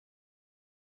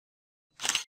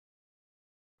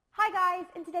Hi guys,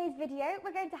 in today's video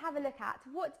we're going to have a look at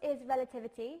what is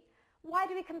relativity, why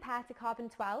do we compare to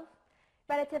carbon-12,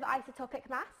 relative isotopic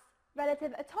mass,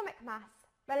 relative atomic mass,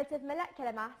 relative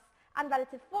molecular mass and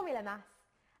relative formula mass,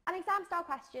 an exam style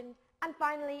question and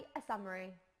finally a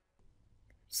summary.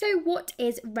 So what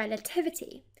is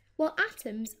relativity? Well,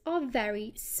 atoms are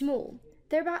very small.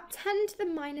 They're about 10 to the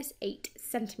minus 8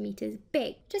 centimetres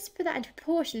big. Just to put that into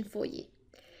proportion for you.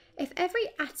 If every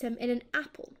atom in an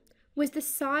apple was the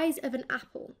size of an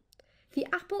apple, the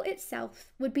apple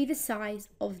itself would be the size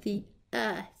of the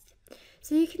Earth.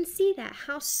 So you can see there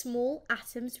how small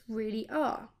atoms really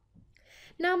are.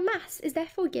 Now mass is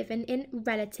therefore given in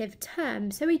relative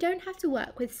terms, so we don't have to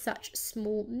work with such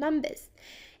small numbers.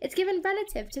 It's given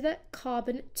relative to the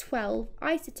carbon-12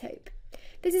 isotope.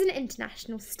 This is an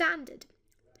international standard.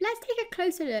 Let's take a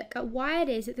closer look at why it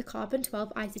is that the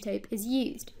carbon-12 isotope is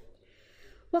used.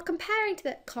 Well, comparing to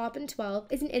the carbon-12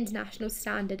 is an international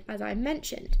standard, as I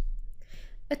mentioned.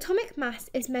 Atomic mass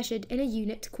is measured in a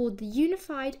unit called the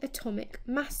Unified Atomic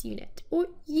Mass Unit, or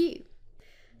U.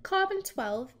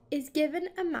 Carbon-12 is given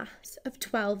a mass of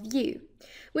 12U,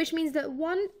 which means that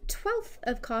 1/12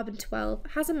 of carbon-12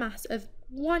 has a mass of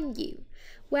 1U,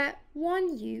 where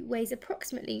 1U weighs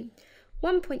approximately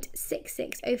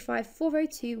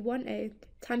 1.66054010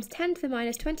 times 10 to the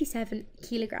minus 27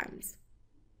 kilograms.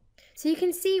 So you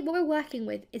can see what we're working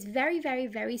with is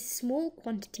very small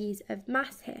quantities of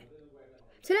mass here.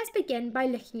 So let's begin by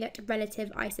looking at relative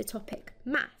isotopic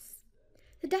mass.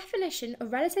 The definition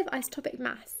of relative isotopic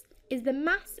mass is the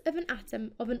mass of an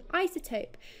atom of an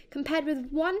isotope compared with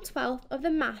 1/12 of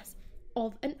the mass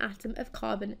of an atom of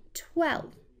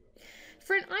carbon-12.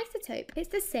 For an isotope, it's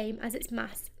the same as its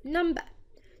mass number.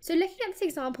 So looking at this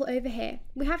example over here,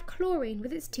 we have chlorine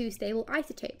with its two stable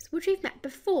isotopes, which we've met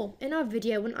before in our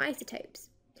video on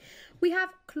isotopes. We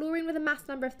have chlorine with a mass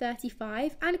number of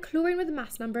 35 and chlorine with a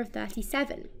mass number of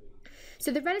 37.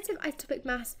 So the relative isotopic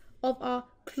mass of our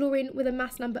chlorine with a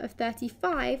mass number of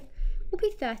 35 will be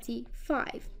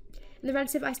 35. And the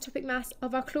relative isotopic mass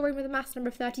of our chlorine with a mass number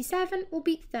of 37 will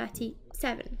be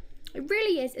 37. It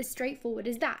really is as straightforward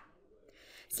as that.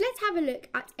 So let's have a look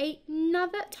at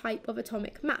another type of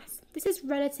atomic mass. This is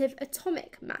relative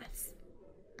atomic mass.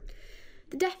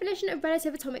 The definition of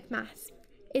relative atomic mass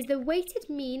is the weighted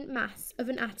mean mass of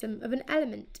an atom of an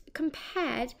element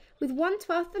compared with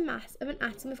 1/12 the mass of an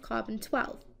atom of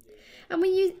carbon-12. And we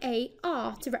use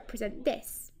AR to represent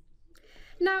this.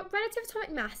 Now, relative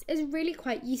atomic mass is really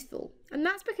quite useful, and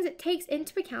that's because it takes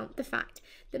into account the fact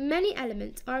that many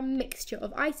elements are a mixture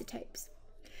of isotopes.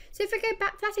 So if we go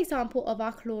back to that example of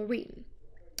our chlorine,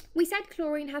 we said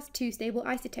chlorine has two stable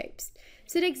isotopes,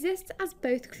 so it exists as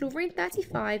both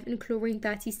chlorine-35 and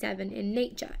chlorine-37 in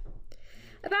nature.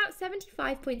 About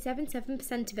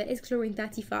 75.77% of it is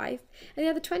chlorine-35, and the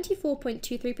other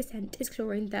 24.23% is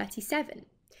chlorine-37.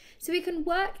 So we can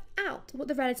work out what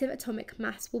the relative atomic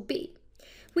mass will be.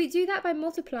 We do that by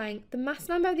multiplying the mass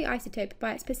number of the isotope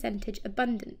by its percentage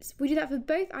abundance. We do that for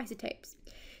both isotopes.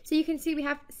 So you can see we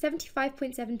have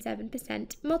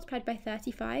 75.77% multiplied by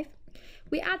 35.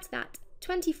 We add to that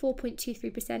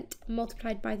 24.23%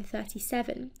 multiplied by the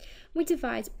 37. We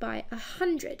divide by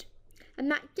 100, and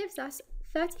that gives us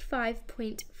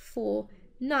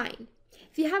 35.49.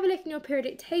 If you have a look in your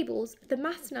periodic tables, the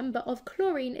mass number of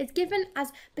chlorine is given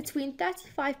as between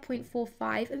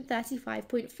 35.45 and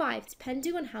 35.5,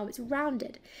 depending on how it's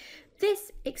rounded.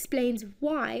 This explains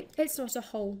why it's not a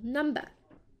whole number.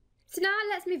 So now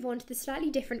let's move on to the slightly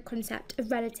different concept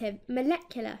of relative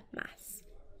molecular mass.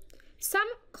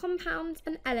 Some compounds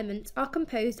and elements are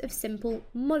composed of simple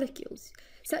molecules,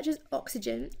 such as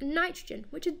oxygen and nitrogen,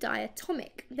 which are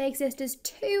diatomic. They exist as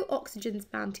two oxygens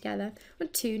bound together or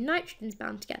two nitrogens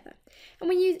bound together. And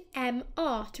we use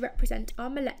Mr to represent our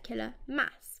molecular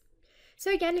mass.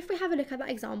 So again, if we have a look at that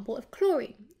example of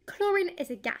chlorine. Chlorine is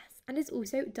a gas and is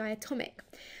also diatomic.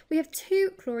 We have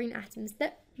two chlorine atoms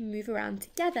that move around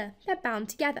together. They're bound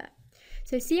together.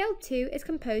 So Cl2 is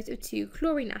composed of two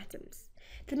chlorine atoms.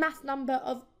 The mass number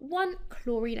of one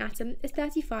chlorine atom is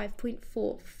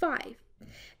 35.45.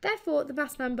 Therefore, the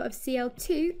mass number of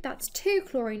Cl2, that's two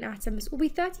chlorine atoms, will be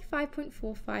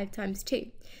 35.45 times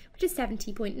 2, which is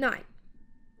 70.9.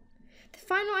 The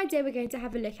final idea we're going to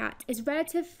have a look at is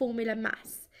relative formula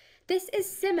mass. This is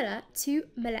similar to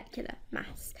molecular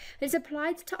mass, and it's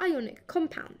applied to ionic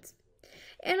compounds.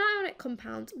 In ionic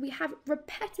compounds, we have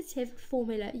repetitive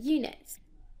formula units.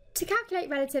 To calculate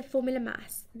relative formula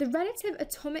mass, the relative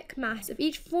atomic mass of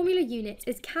each formula unit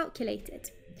is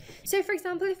calculated. So for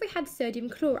example, if we had sodium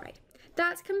chloride,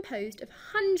 that's composed of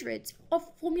hundreds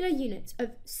of formula units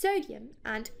of sodium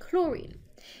and chlorine.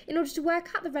 in order to work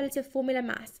out the relative formula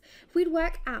mass, we'd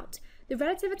work out the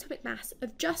relative atomic mass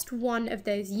of just one of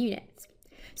those units.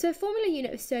 So a formula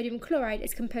unit of sodium chloride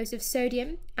is composed of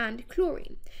sodium and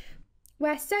chlorine,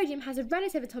 where sodium has a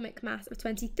relative atomic mass of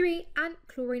 23 and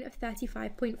chlorine of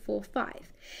 35.45.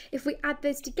 If we add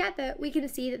those together, we can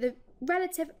see that the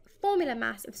relative formula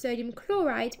mass of sodium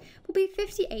chloride will be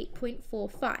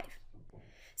 58.45.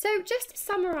 So just to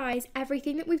summarise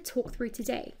everything that we've talked through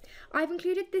today, I've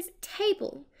included this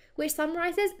table which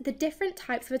summarises the different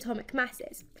types of atomic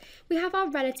masses. We have our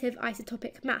relative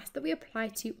isotopic mass that we apply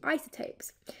to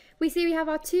isotopes. We see we have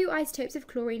our two isotopes of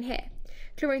chlorine here,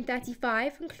 chlorine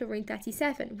 35 and chlorine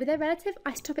 37, with their relative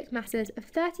isotopic masses of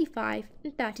 35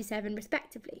 and 37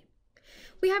 respectively.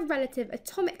 We have relative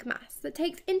atomic mass that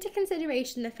takes into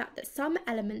consideration the fact that some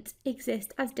elements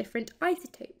exist as different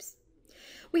isotopes.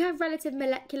 We have relative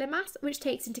molecular mass, which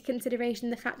takes into consideration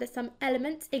the fact that some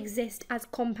elements exist as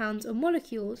compounds or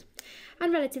molecules,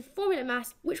 and relative formula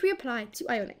mass, which we apply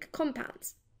to ionic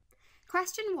compounds.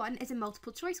 Question 1 is a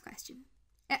multiple choice question.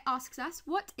 It asks us,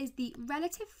 what is the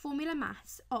relative formula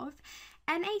mass of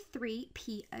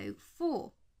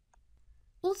Na3PO4,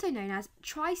 also known as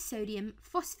trisodium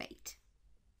phosphate?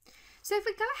 So if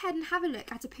we go ahead and have a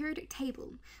look at a periodic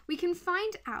table, we can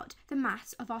find out the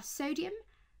mass of our sodium,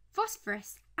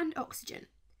 phosphorus and oxygen.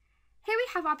 Here we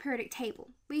have our periodic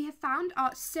table. We have found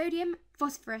our sodium,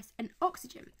 phosphorus and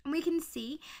oxygen, and we can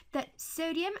see that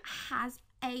sodium has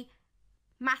a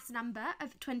mass number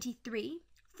of 23,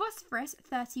 phosphorus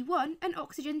 31 and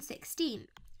oxygen 16.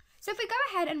 So if we go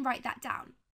ahead and write that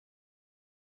down.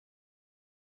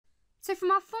 So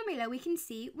from our formula we can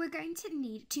see we're going to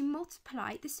need to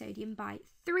multiply the sodium by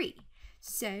 3.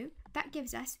 So that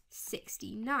gives us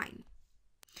 69.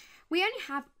 We only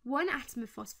have one atom of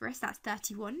phosphorus, that's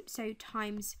 31, so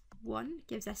times 1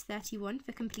 gives us 31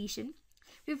 for completion.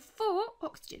 We have 4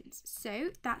 oxygens,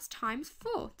 so that's times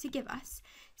 4 to give us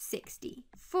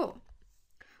 64.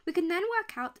 We can then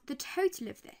work out the total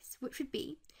of this, which would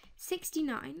be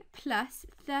 69 plus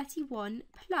 31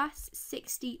 plus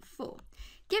 64,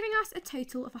 giving us a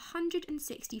total of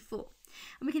 164.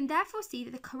 And we can therefore see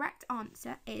that the correct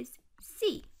answer is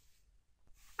C.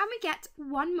 And we get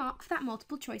 1 mark for that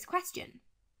multiple choice question.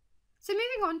 So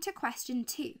moving on to question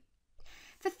 2.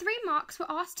 For 3 marks, we're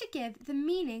asked to give the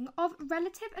meaning of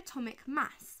relative atomic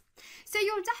mass. So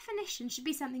your definition should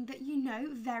be something that you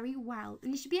know very well,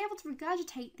 and you should be able to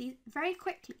regurgitate these very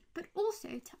quickly, but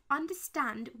also to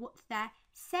understand what they're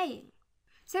saying.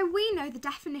 So we know the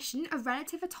definition of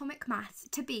relative atomic mass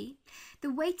to be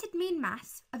the weighted mean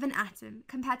mass of an atom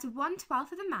compared to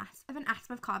 1/12 of the mass of an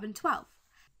atom of carbon-12.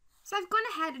 So I've gone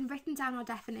ahead and written down our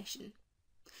definition.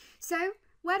 So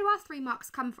where do our 3 marks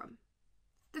come from?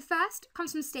 The first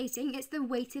comes from stating it's the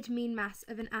weighted mean mass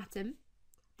of an atom.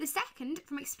 The second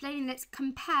from explaining that it's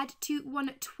compared to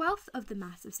 1/12 of the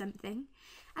mass of something.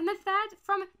 And the third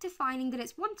from defining that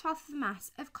it's 1/12 of the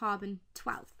mass of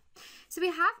carbon-12. So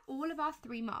we have all of our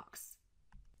 3 marks.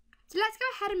 So let's go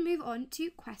ahead and move on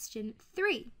to question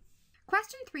 3.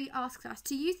 Question 3 asks us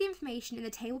to use the information in the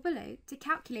table below to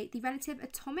calculate the relative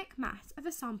atomic mass of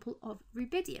a sample of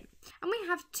rubidium. And we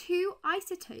have 2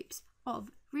 isotopes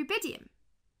of rubidium.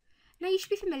 Now you should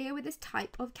be familiar with this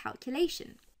type of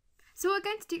calculation. So what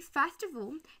we're going to do first of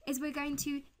all is we're going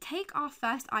to take our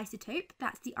first isotope,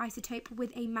 that's the isotope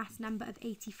with a mass number of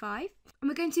 85, and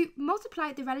we're going to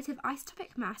multiply the relative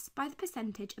isotopic mass by the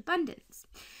percentage abundance.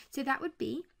 So that would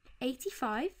be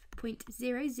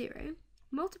 85.00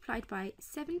 multiplied by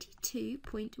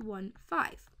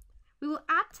 72.15. We will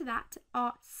add to that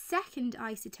our second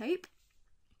isotope,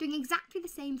 doing exactly the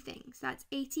same thing. So that's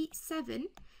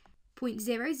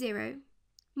 87.00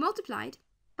 multiplied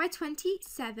by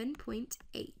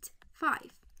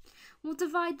 27.85. We'll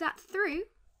divide that through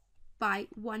by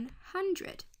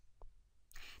 100.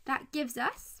 That gives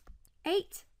us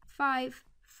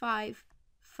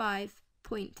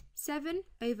 8555.7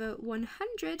 over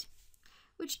 100,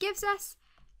 which gives us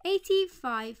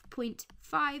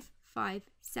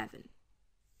 85.557.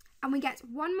 And we get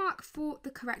 1 mark for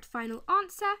the correct final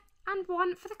answer and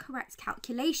 1 for the correct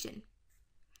calculation.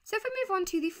 So if we move on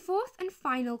to the 4th and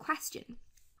final question.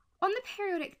 On the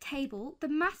periodic table, the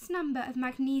mass number of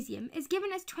magnesium is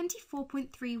given as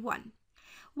 24.31.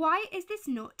 Why is this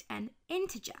not an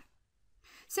integer?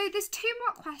 So this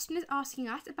 2-mark question is asking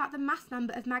us about the mass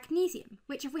number of magnesium,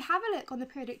 which if we have a look on the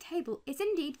periodic table is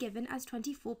indeed given as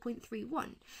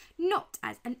 24.31, not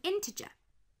as an integer.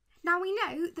 Now we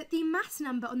know that the mass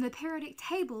number on the periodic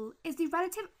table is the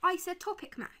relative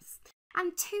isotopic mass.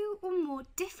 And 2 or more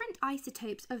different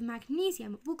isotopes of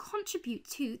magnesium will contribute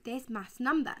to this mass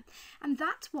number, and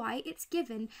that's why it's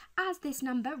given as this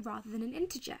number rather than an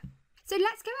integer. So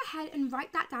let's go ahead and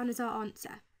write that down as our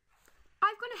answer.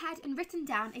 I've gone ahead and written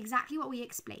down exactly what we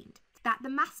explained, that the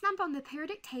mass number on the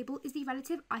periodic table is the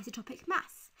relative isotopic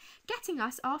mass, getting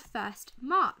us our first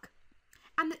mark,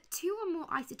 and that 2 or more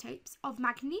isotopes of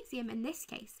magnesium in this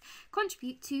case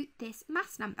contribute to this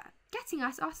mass number, getting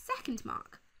us our second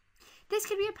mark. This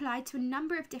can be applied to a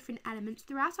number of different elements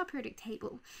throughout our periodic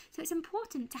table, so it's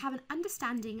important to have an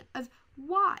understanding of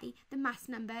why the mass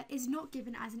number is not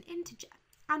given as an integer,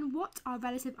 and what our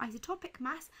relative isotopic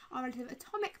mass, our relative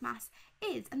atomic mass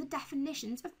is, and the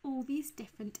definitions of all these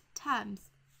different terms.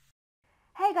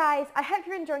 Hey guys, I hope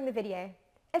you're enjoying the video.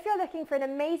 If you're looking for an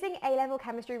amazing A-level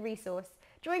chemistry resource,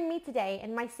 join me today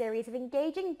in my series of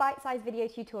engaging bite-sized video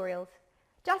tutorials.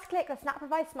 Just click the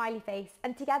SnapRevise smiley face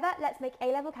and together let's make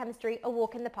A-level chemistry a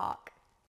walk in the park.